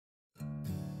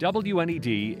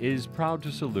WNED is proud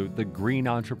to salute the Green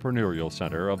Entrepreneurial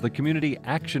Center of the Community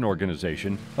Action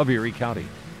Organization of Erie County.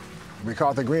 We call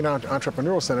it the Green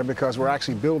Entrepreneurial Center because we're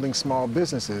actually building small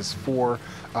businesses for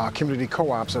community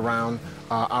co-ops around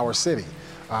our city.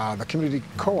 The community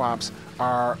co-ops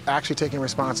are actually taking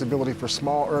responsibility for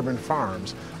small urban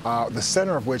farms, the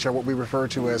center of which are what we refer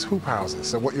to as hoop houses.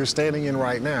 So what you're standing in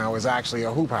right now is actually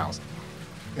a hoop house.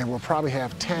 And we'll probably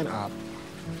have 10 up.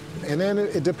 And then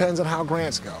it depends on how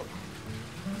grants go.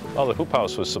 Well, the hoop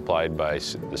house was supplied by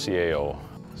the CAO.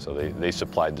 So they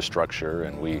supplied the structure,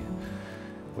 and we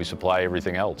supply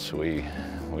everything else. We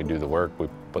do the work, we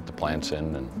put the plants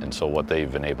in, and so what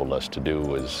they've enabled us to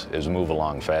do is move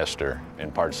along faster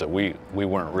in parts that we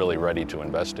weren't really ready to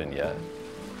invest in yet.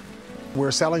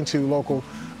 We're selling to local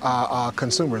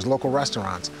consumers, local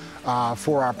restaurants,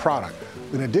 for our product.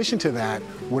 In addition to that,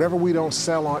 whatever we don't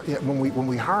sell when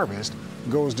we harvest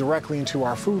goes directly into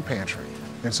our food pantry,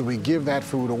 and so we give that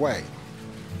food away.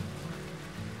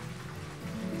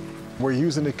 We're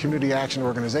using the Community Action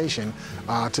Organization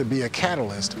to be a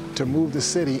catalyst to move the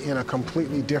city in a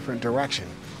completely different direction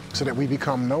so that we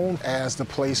become known as the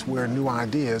place where new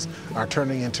ideas are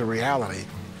turning into reality.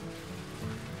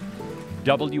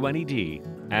 WNED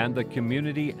and the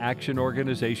Community Action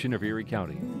Organization of Erie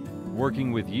County,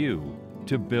 working with you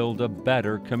to build a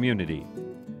better community.